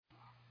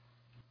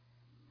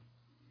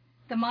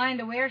The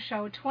Mind Aware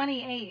Show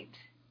 28.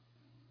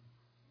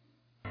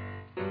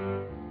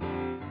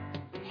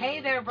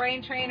 Hey there,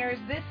 brain trainers.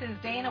 This is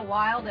Dana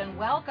Wilde, and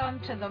welcome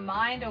to The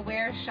Mind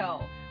Aware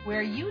Show,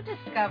 where you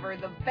discover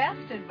the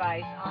best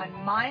advice on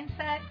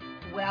mindset,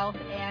 wealth,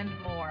 and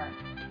more.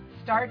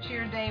 Start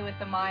your day with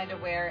The Mind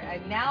Aware,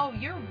 and now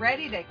you're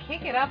ready to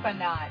kick it up a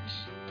notch.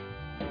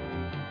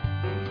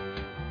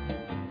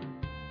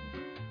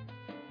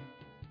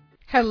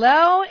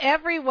 Hello,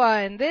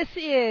 everyone. This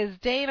is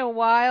Dana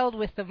Wilde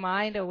with The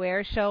Mind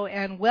Aware Show,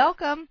 and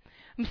welcome.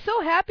 I'm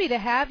so happy to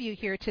have you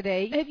here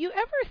today. Have you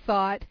ever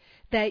thought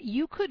that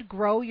you could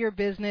grow your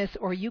business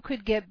or you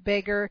could get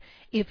bigger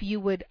if you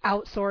would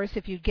outsource,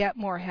 if you get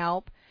more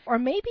help? Or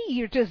maybe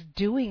you're just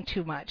doing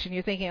too much and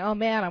you're thinking, oh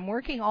man, I'm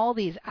working all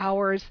these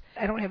hours.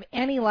 I don't have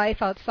any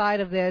life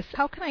outside of this.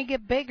 How can I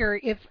get bigger?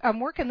 If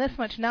I'm working this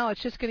much now,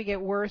 it's just going to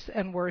get worse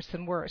and worse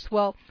and worse.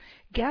 Well,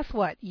 guess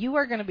what? You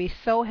are going to be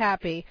so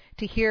happy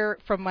to hear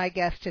from my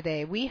guest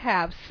today. We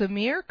have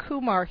Samir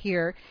Kumar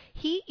here.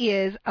 He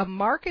is a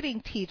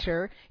marketing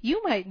teacher.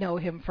 You might know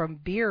him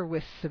from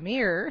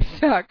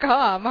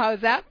beerwithsamir.com.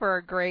 How's that for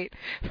a great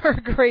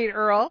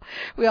Earl?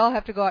 We all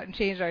have to go out and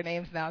change our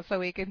names now so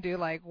we can do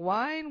like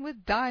Wine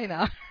with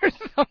Dinah or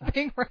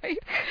something, right?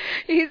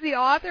 He's the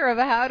author of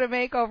How to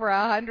Make Over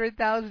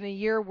 $100,000 a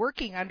Year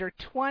Working Under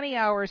 20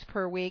 Hours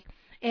per Week.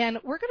 And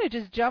we're going to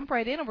just jump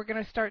right in and we're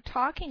going to start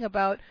talking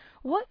about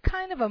what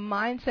kind of a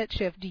mindset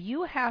shift do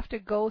you have to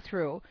go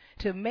through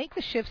to make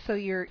the shift so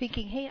you're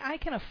thinking, hey, I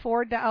can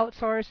afford to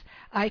outsource,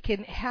 I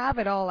can have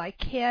it all, I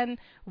can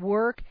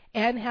work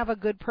and have a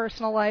good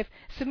personal life.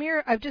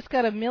 Samir, I've just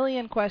got a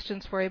million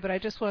questions for you, but I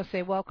just want to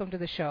say welcome to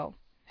the show.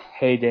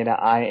 Hey, Dana,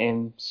 I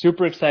am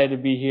super excited to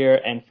be here,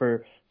 and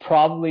for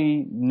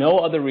probably no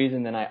other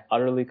reason than I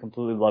utterly,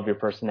 completely love your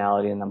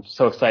personality, and I'm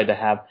so excited to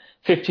have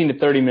 15 to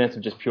 30 minutes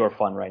of just pure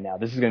fun right now.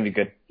 This is going to be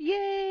good.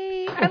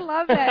 Yay! I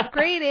love that.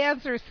 Great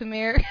answer,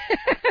 Samir.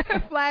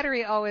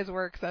 Flattery always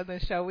works on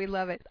this show. We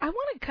love it. I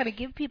want to kind of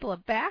give people a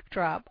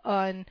backdrop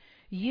on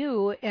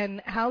you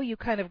and how you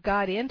kind of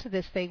got into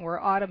this thing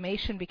where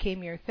automation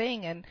became your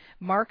thing and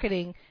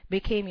marketing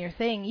became your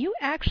thing. You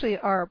actually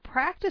are a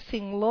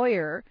practicing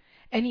lawyer,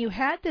 and you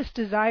had this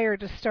desire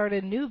to start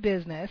a new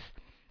business,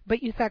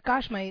 but you thought,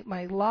 gosh,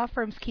 my law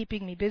firm's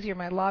keeping me busy, or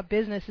my law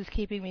business is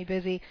keeping me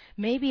busy.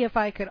 Maybe if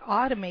I could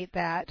automate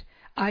that,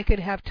 I could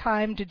have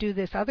time to do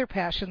this other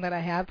passion that I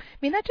have. I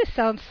mean, that just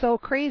sounds so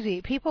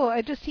crazy. People,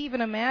 I just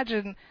even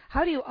imagine,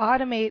 how do you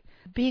automate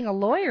being a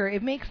lawyer?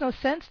 It makes no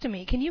sense to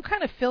me. Can you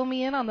kind of fill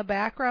me in on the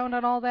background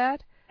on all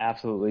that?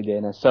 Absolutely,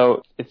 Dana.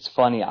 So it's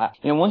funny.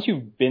 Once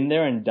you've been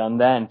there and done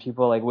that, and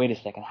people are like, wait a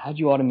second, how'd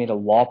you automate a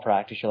law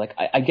practice? You're like,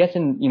 I guess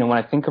when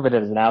I think of it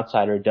as an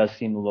outsider, it does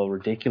seem a little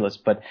ridiculous.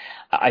 But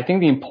I think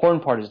the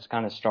important part is to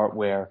kind of start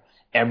where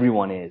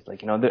everyone is.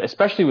 Like,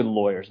 especially with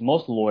lawyers.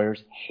 Most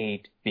lawyers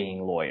hate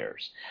being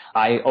lawyers.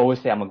 I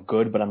always say I'm a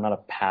good, but I'm not a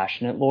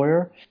passionate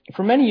lawyer.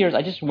 For many years,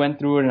 I just went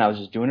through it and I was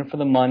just doing it for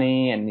the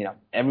money. And,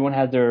 everyone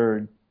has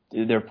their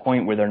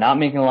point where they're not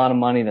making a lot of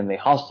money, then they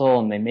hustle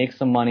and they make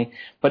some money,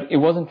 but it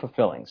wasn't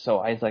fulfilling. So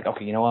I was like,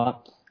 okay, you know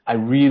what? I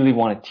really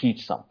want to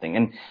teach something.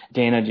 And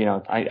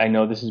Dana, I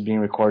know this is being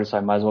recorded, so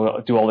I might as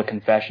well do all the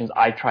confessions.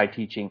 I tried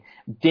teaching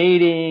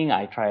dating.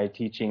 I tried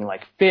teaching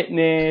like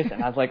fitness,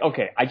 and I was like,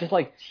 okay, I just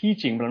like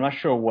teaching, but I'm not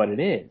sure what it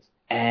is.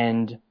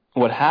 And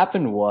what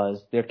happened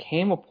was there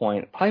came a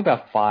point, probably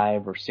about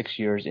 5 or 6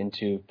 years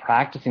into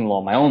practicing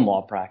law, my own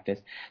law practice,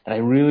 that I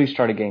really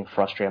started getting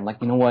frustrated. I'm like,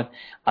 you know what?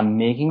 I'm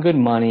making good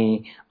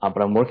money, but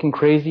I'm working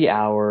crazy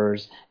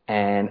hours,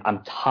 and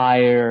I'm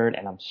tired,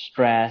 and I'm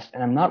stressed,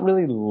 and I'm not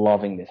really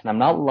loving this, and I'm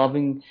not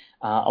loving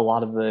a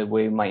lot of the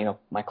way my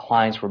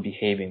clients were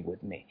behaving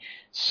with me.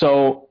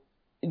 So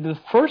the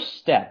first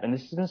step, and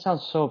this is going to sound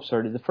so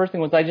absurd, the first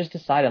thing was I just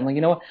decided, I'm like,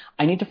 you know what,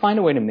 I need to find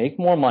a way to make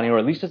more money, or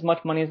at least as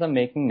much money as I'm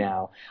making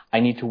now.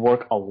 I need to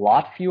work a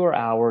lot fewer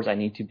hours. I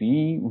need to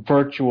be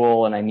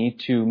virtual, and I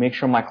need to make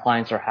sure my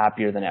clients are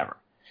happier than ever.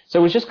 So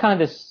it was just kind of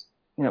this,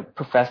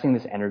 professing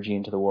this energy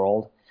into the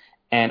world,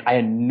 and I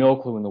had no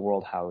clue in the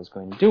world how I was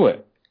going to do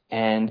it.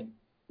 And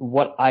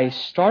what I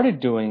started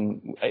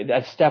doing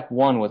at step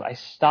one was I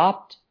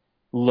stopped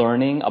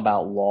learning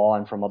about law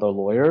and from other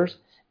lawyers,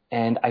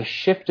 and I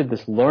shifted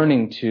this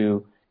learning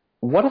to,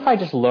 what if I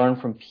just learn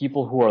from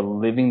people who are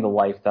living the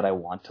life that I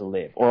want to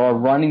live, or are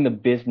running the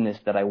business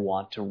that I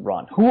want to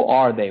run? Who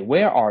are they?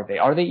 Where are they?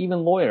 Are they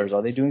even lawyers?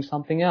 Are they doing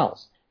something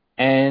else?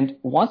 And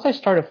once I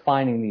started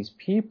finding these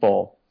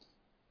people,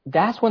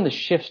 that's when the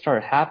shift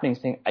started happening,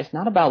 saying it's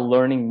not about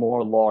learning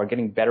more law or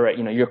getting better at,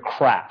 your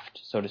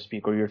craft, so to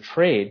speak, or your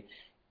trade.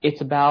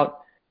 It's about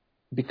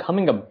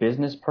becoming a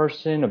business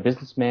person, a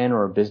businessman,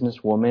 or a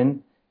businesswoman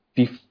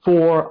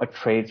before a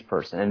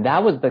tradesperson. And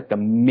that was like the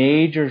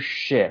major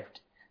shift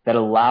that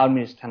allowed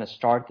me to kind of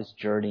start this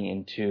journey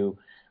into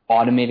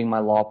automating my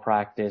law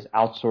practice,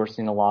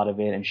 outsourcing a lot of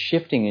it, and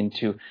shifting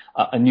into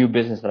a new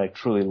business that I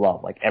truly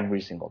love, like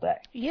every single day.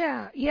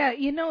 Yeah.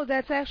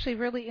 That's actually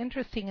really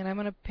interesting, and I'm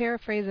going to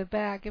paraphrase it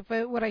back.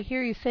 What I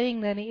hear you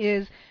saying then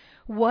is,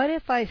 what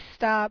if I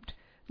stopped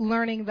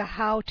learning the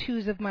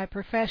how-tos of my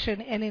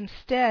profession and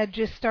instead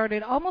just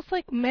started almost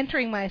like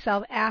mentoring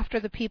myself after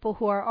the people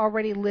who are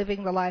already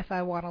living the life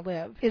I want to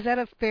live. Is that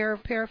a fair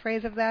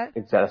paraphrase of that?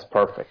 That's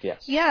perfect,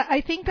 yes. Yeah, I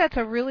think that's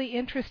a really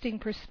interesting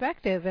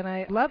perspective, and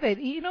I love it.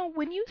 You know,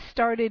 when you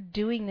started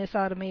doing this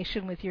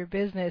automation with your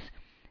business,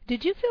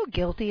 did you feel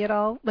guilty at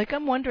all? Like,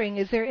 I'm wondering,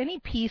 is there any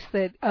piece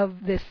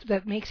of this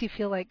that makes you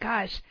feel like,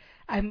 gosh,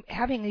 I'm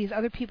having these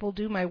other people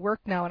do my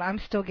work now and I'm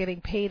still getting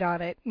paid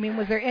on it? I mean,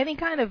 was there any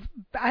kind of,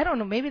 I don't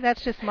know, maybe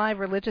that's just my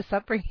religious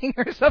upbringing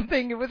or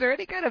something. Was there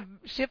any kind of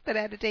shift that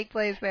had to take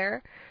place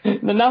there?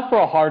 Not for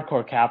a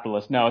hardcore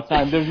capitalist. No, it's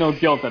not. There's no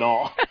guilt at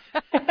all.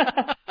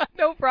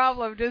 No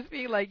problem. Just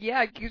be like,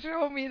 yeah,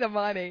 show me the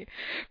money.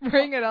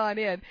 Bring it on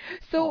in.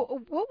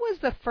 So what was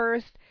the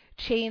first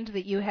change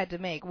that you had to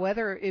make,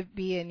 whether it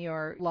be in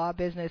your law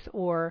business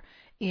or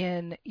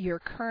in your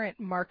current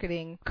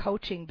marketing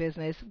coaching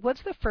business?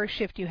 What's the first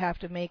shift you have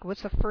to make?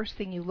 What's the first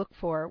thing you look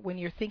for when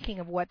you're thinking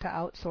of what to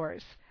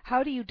outsource?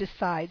 How do you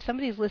decide?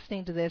 Somebody's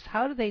listening to this.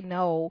 How do they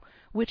know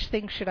which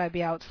things should I be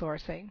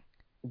outsourcing?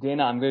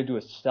 Dana, I'm going to do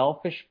a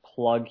selfish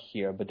plug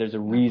here, but there's a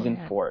reason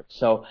for it.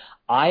 So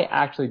I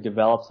actually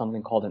developed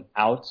something called an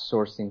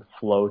outsourcing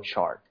flow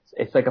chart.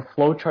 It's like a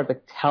flow chart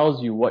that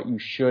tells you what you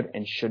should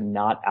and should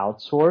not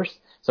outsource.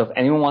 So if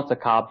anyone wants a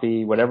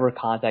copy, whatever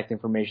contact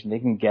information, they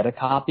can get a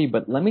copy.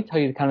 But let me tell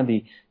you kind of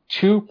the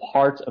two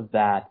parts of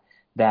that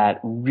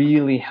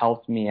really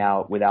helped me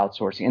out with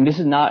outsourcing. And this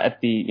is not at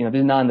the, this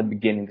is not in the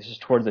beginning. This is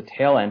towards the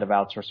tail end of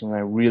outsourcing when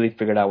I really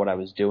figured out what I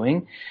was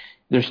doing.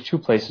 There's two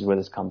places where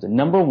this comes in.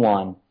 Number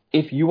one,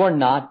 if you are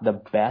not the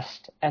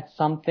best at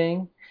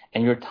something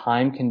and your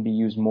time can be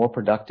used more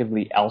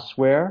productively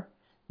elsewhere,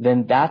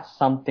 then that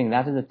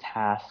is a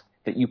task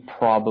that you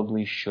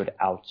probably should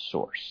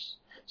outsource.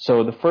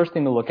 So the first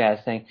thing to look at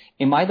is saying,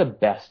 am I the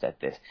best at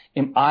this?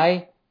 Am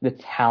I the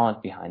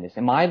talent behind this?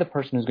 Am I the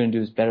person who's going to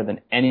do this better than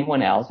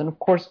anyone else? And of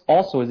course,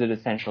 also, is it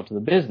essential to the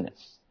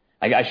business?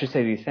 I should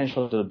say the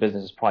essential to the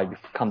business probably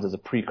comes as a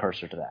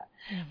precursor to that.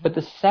 Mm-hmm. But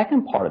the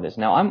second part of this,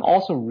 now I'm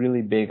also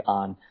really big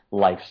on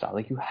lifestyle.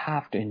 Like, you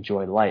have to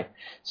enjoy life.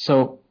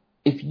 So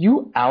if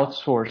you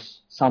outsource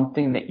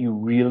something that you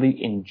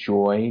really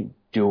enjoy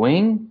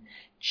doing,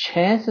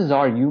 chances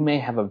are you may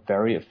have a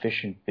very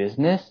efficient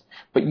business,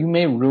 but you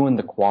may ruin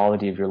the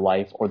quality of your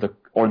life or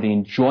the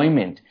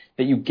enjoyment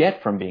that you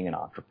get from being an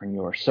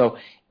entrepreneur. So,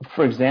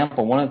 for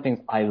example, one of the things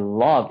I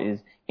love is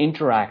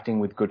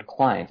interacting with good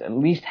clients, at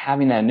least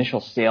having that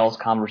initial sales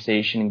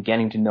conversation and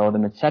getting to know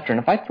them, etc. And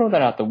if I throw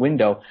that out the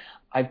window,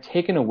 I've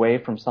taken away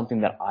from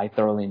something that I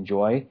thoroughly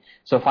enjoy.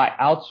 So if I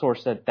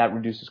outsource that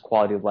reduces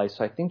quality of life.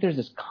 So I think there's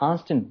this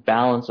constant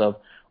balance of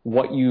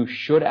what you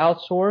should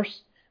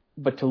outsource,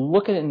 but to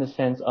look at it in the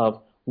sense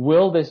of,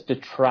 will this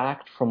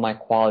detract from my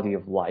quality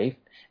of life?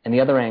 And the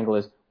other angle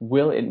is,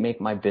 will it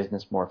make my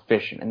business more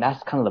efficient? And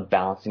that's kind of the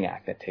balancing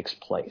act that takes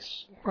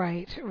place.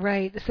 Right.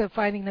 So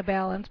finding the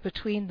balance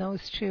between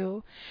those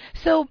two.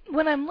 So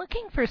when I'm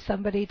looking for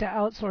somebody to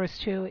outsource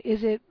to,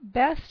 is it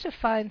best to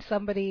find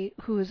somebody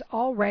who's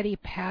already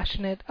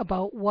passionate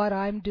about what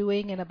I'm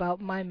doing and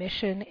about my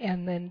mission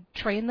and then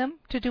train them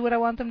to do what I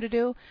want them to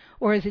do?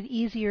 Or is it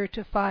easier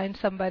to find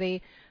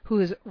somebody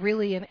who is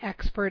really an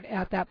expert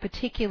at that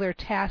particular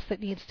task that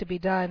needs to be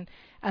done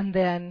and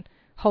then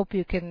hope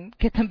you can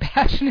get them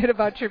passionate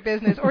about your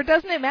business? Or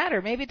doesn't it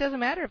matter? Maybe it doesn't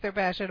matter if they're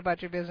passionate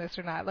about your business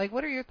or not. Like,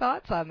 what are your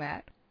thoughts on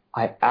that?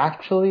 I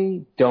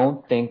actually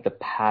don't think the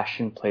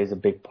passion plays a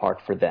big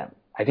part for them.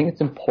 I think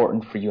it's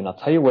important for you, and I'll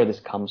tell you where this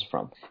comes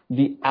from.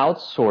 The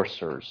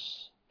outsourcers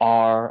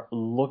are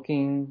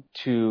looking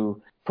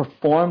to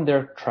perform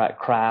their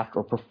craft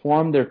or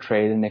perform their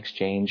trade in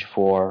exchange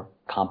for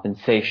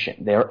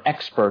compensation. They are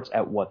experts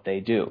at what they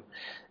do.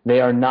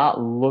 They are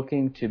not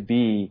looking to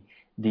be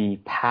the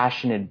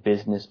passionate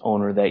business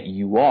owner that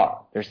you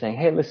are. They're saying,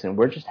 hey, listen,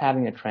 we're just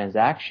having a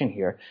transaction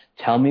here.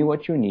 Tell me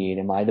what you need.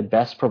 Am I the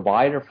best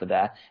provider for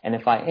that? And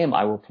if I am,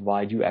 I will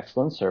provide you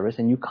excellent service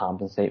and you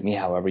compensate me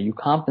however you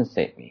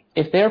compensate me.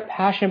 If they're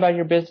passionate about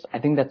your business, I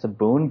think that's a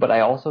boon, but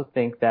I also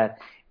think that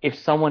if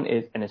someone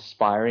is an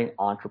aspiring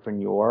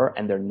entrepreneur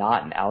and they're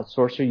not an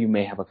outsourcer, you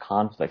may have a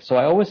conflict. So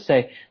I always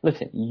say,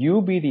 listen,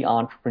 you be the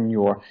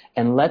entrepreneur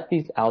and let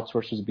these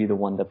outsourcers be the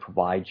one that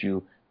provides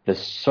you the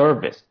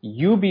service.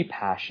 You be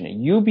passionate,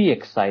 you be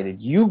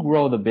excited, you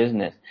grow the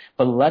business,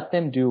 but let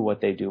them do what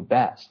they do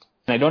best.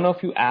 And I don't know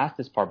if you asked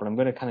this part, but I'm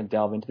going to kind of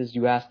delve into this.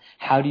 You asked,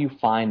 how do you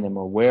find them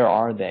or where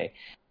are they?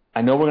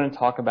 I know we're going to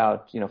talk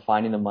about,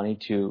 finding the money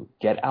to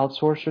get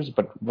outsourcers,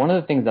 but one of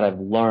the things that I've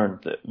learned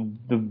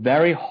the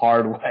very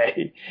hard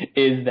way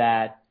is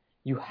that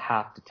you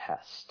have to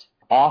test.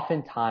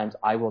 Oftentimes,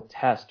 I will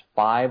test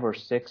 5 or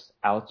 6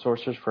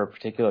 outsourcers for a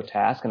particular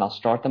task, and I'll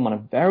start them on a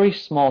very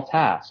small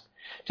task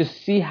to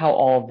see how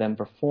all of them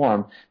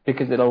perform,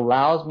 because it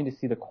allows me to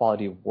see the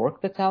quality of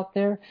work that's out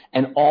there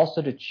and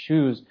also to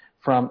choose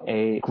from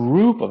a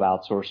group of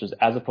outsourcers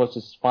as opposed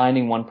to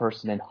finding one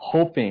person and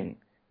hoping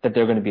that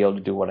they're going to be able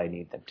to do what I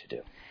need them to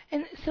do.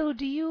 And so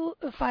do you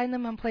find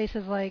them on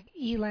places like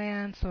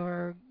Elance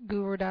or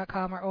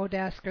Guru.com or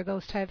Odesk or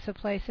those types of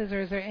places,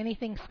 or is there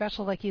anything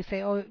special like you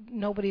say, oh,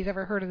 nobody's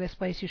ever heard of this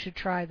place, you should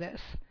try this?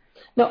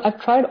 No,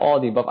 I've tried all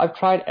of the above. I've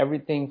tried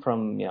everything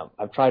from,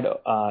 I've tried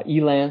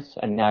Elance,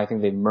 and now I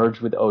think they've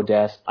merged with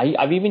Odesk.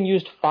 I've even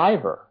used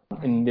Fiverr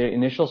in the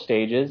initial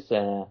stages.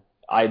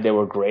 They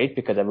were great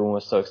because everyone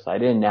was so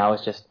excited, and now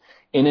it's just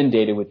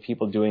inundated with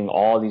people doing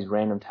all these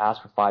random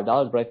tasks for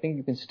 $5. But I think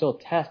you can still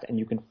test, and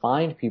you can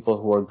find people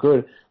who are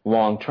good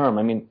long term.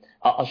 I mean,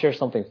 I'll share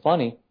something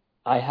funny.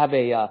 I have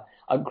a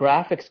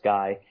graphics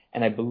guy,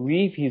 and I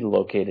believe he's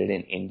located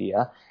in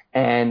India.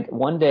 And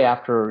one day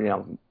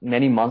after,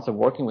 many months of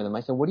working with him,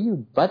 I said,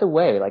 by the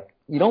way, like,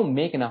 you don't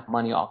make enough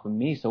money off of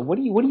me, so what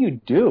do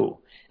you do?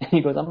 And he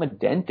goes, I'm a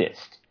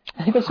dentist.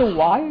 And I go, so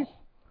why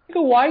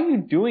are you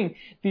doing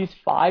these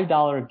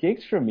 $5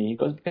 gigs for me? He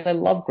goes, because I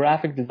love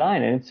graphic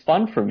design and it's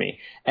fun for me.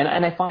 And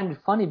I find it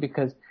funny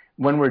because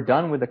when we're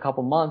done with a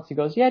couple months, he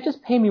goes, yeah,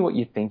 just pay me what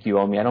you think you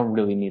owe me. I don't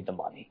really need the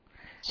money.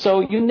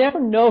 So you never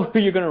know who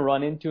you're going to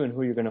run into and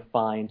who you're going to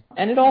find.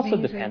 And it also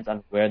depends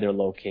on where they're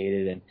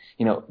located. And,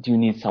 do you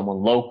need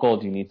someone local?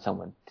 Do you need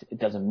someone, it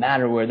doesn't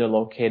matter where they're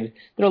located.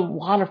 There are a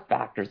lot of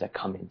factors that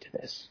come into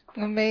this.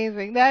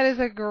 Amazing. That is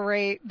a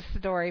great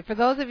story. For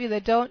those of you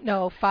that don't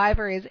know,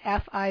 Fiverr is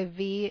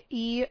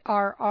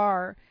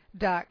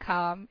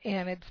Fiverr.com,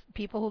 and it's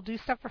people who do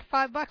stuff for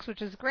 $5,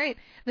 which is great.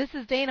 This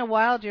is Dana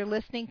Wilde. You're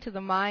listening to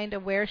the Mind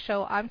Aware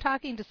Show. I'm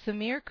talking to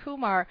Samir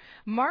Kumar,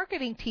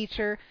 marketing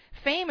teacher,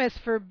 famous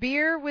for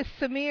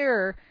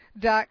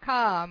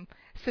beerwithsamir.com.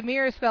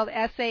 Samir is spelled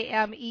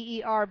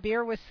S-A-M-E-E-R,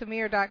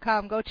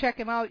 beerwithsamir.com. Go check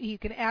him out. You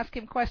can ask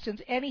him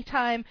questions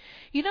anytime.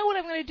 You know what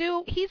I'm going to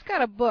do? He's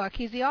got a book.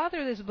 He's the author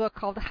of this book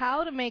called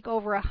How to Make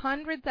Over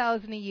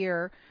 $100,000 a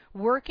Year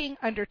Working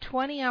Under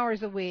 20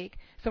 Hours a Week.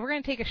 So we're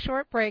going to take a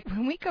short break.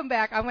 When we come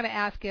back, I'm going to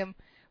ask him,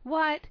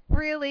 what?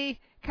 Really?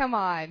 Come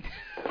on.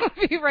 We'll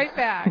be right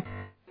back.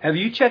 Have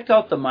you checked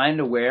out The Mind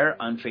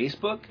Aware on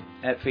Facebook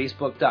at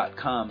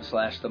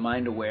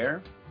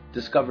facebook.com/TheMindAware?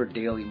 Discover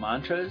daily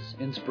mantras,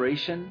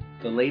 inspiration,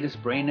 the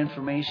latest brain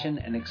information,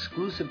 and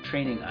exclusive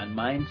training on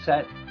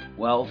mindset,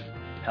 wealth,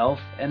 health,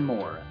 and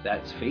more.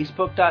 That's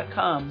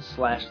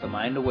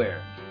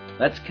facebook.com/TheMindAware.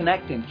 Let's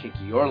connect and kick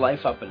your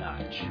life up a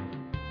notch.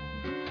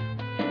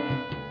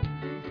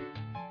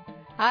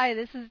 Hi,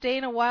 this is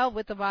Dana Wilde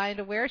with the Mind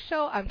Aware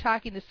Show. I'm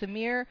talking to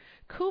Samir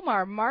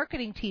Kumar,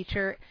 marketing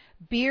teacher,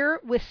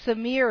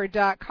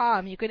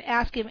 beerwithsamir.com. You can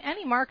ask him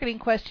any marketing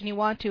question you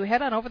want to.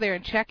 Head on over there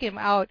and check him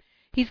out.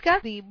 He's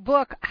got the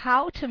book,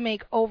 How to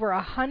Make Over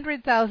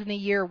 $100,000 a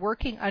Year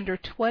Working Under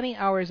 20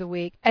 Hours a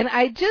Week. And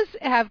I just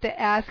have to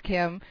ask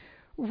him,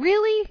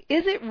 really,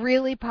 is it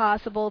really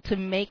possible to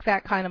make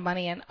that kind of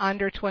money in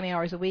under 20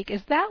 hours a week?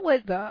 Is that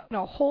what the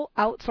whole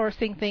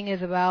outsourcing thing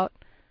is about?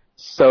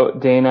 So,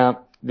 Dana,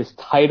 this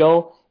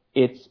title,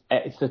 it's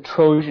a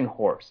Trojan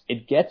horse.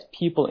 It gets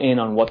people in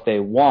on what they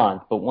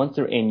want, but once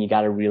they're in, you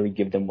got to really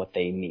give them what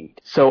they need.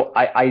 So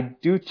I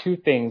do two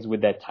things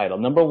with that title.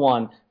 Number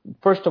one,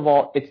 first of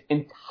all, it's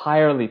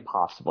entirely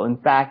possible. In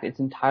fact, it's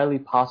entirely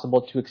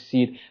possible to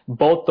exceed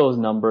both those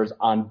numbers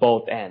on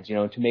both ends,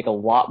 to make a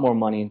lot more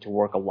money and to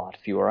work a lot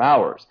fewer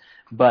hours.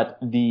 But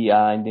the,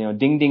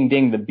 ding, ding,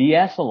 ding, the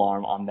BS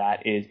alarm on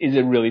that is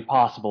it really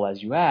possible,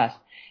 as you asked,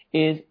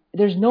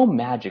 there's no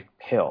magic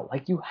pill.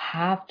 Like, you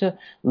have to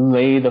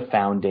lay the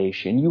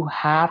foundation. You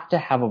have to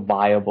have a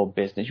viable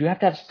business. You have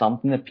to have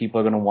something that people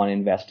are going to want to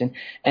invest in.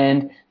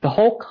 And the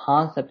whole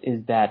concept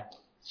is that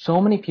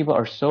so many people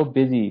are so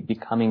busy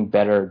becoming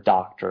better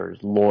doctors,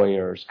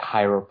 lawyers,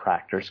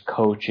 chiropractors,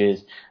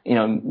 coaches,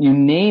 you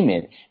name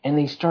it. And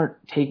they start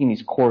taking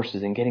these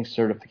courses and getting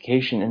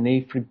certification, and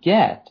they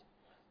forget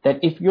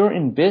that if you're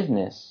in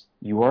business,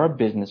 you are a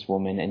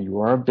businesswoman and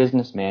you are a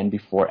businessman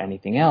before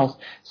anything else.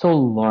 So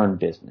learn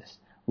business,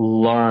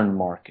 learn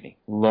marketing,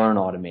 learn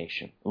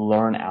automation,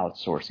 learn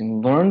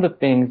outsourcing, learn the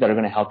things that are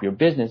going to help your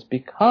business,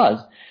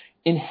 because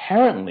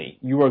inherently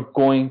you are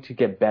going to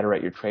get better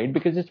at your trade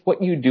because it's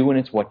what you do and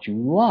it's what you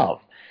love.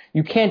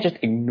 You can't just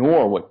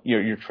ignore what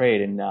your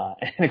trade and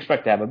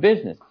expect to have a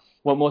business.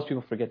 What most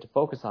people forget to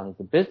focus on is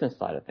the business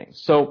side of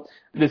things. So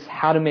this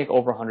how to make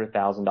over $100,000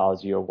 a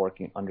year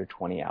working under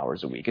 20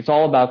 hours a week. It's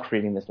all about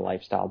creating this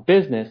lifestyle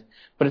business,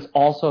 but it's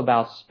also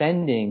about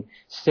spending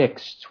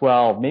 6,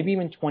 12, maybe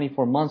even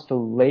 24 months to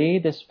lay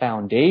this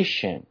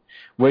foundation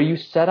where you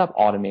set up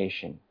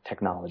automation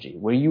technology,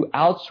 where you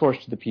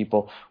outsource to the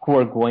people who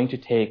are going to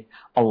take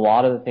a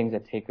lot of the things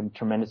that take a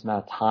tremendous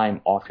amount of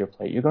time off your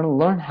plate. You're going to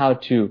learn how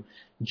to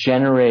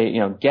generate,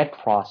 get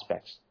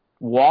prospects,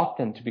 walk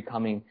them to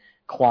becoming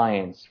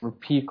clients,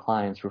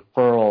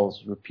 referrals,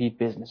 repeat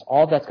business.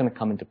 All that's going to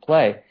come into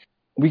play.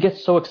 We get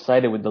so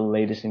excited with the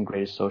latest and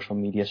greatest social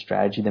media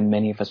strategy that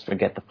many of us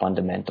forget the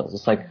fundamentals.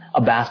 It's like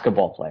a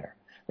basketball player.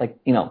 Like,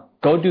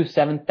 go do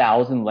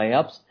 7,000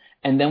 layups,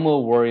 and then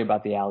we'll worry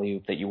about the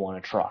alley-oop that you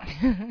want to try.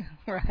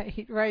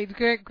 Right.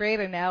 Great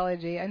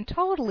analogy, and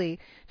totally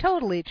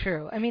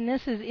true. I mean,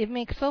 it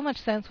makes so much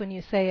sense when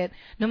you say it.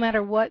 No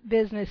matter what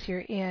business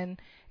you're in,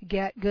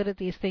 get good at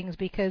these things,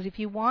 because if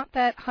you want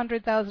that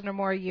 100,000 or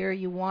more a year,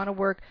 you want to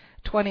work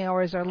 20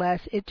 hours or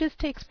less, it just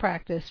takes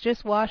practice.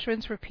 Just wash,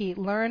 rinse, repeat.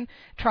 Learn,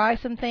 try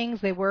some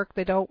things. They work,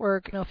 they don't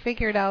work.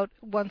 Figure it out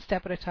one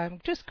step at a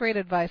time. Just great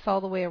advice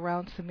all the way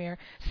around, Samir.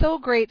 So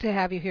great to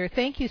have you here.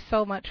 Thank you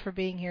so much for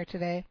being here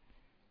today.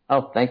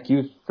 Oh, thank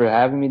you for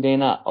having me,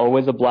 Dana.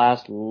 Always a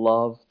blast.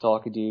 Love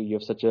talking to you. You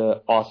have such an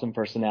awesome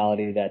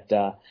personality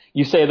that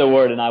you say the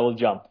word and I will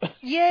jump.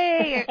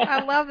 Yay!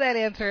 I love that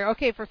answer.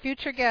 Okay, for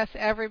future guests,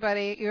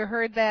 everybody, you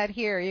heard that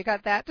here. You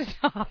got that to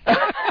talk.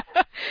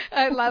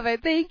 I love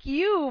it. Thank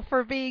you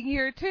for being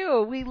here,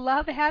 too. We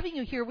love having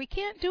you here. We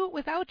can't do it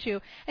without you.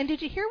 And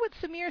did you hear what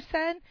Samir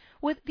said?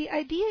 What the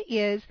idea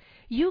is,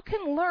 you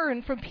can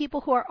learn from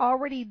people who are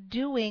already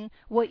doing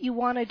what you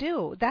want to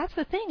do. That's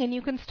the thing, and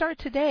you can start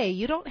today.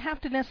 You don't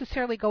have to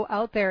necessarily go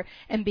out there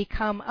and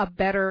become a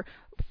better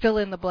fill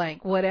in the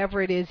blank,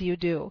 whatever it is you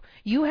do.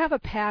 You have a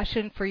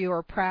passion for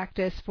your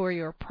practice, for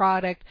your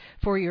product,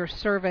 for your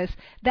service.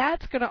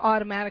 That's going to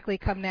automatically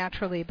come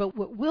naturally. But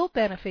what will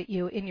benefit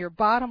you in your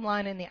bottom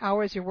line in the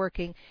hours you're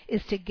working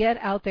is to get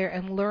out there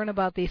and learn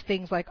about these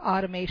things like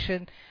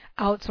automation,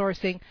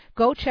 outsourcing.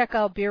 Go check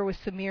out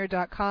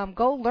beerwithsamir.com.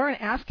 Go learn.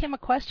 Ask him a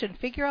question.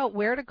 Figure out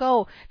where to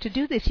go to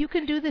do this. You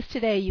can do this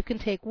today. You can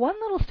take one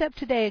little step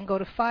today and go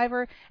to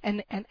Fiverr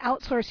and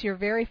outsource your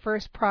very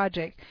first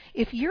project.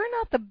 If you're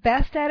not the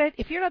best at it,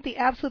 if you're not the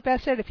absolute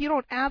best at it, if you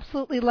don't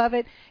absolutely love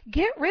it,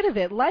 get rid of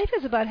it. Life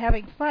is about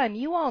having fun.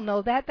 You all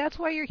know that. That's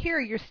why you're here.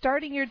 You're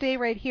starting your day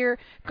right here.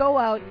 Go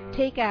out,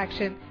 take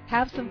action,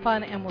 have some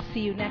fun, and we'll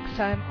see you next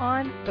time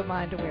on The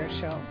Mind Aware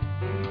Show.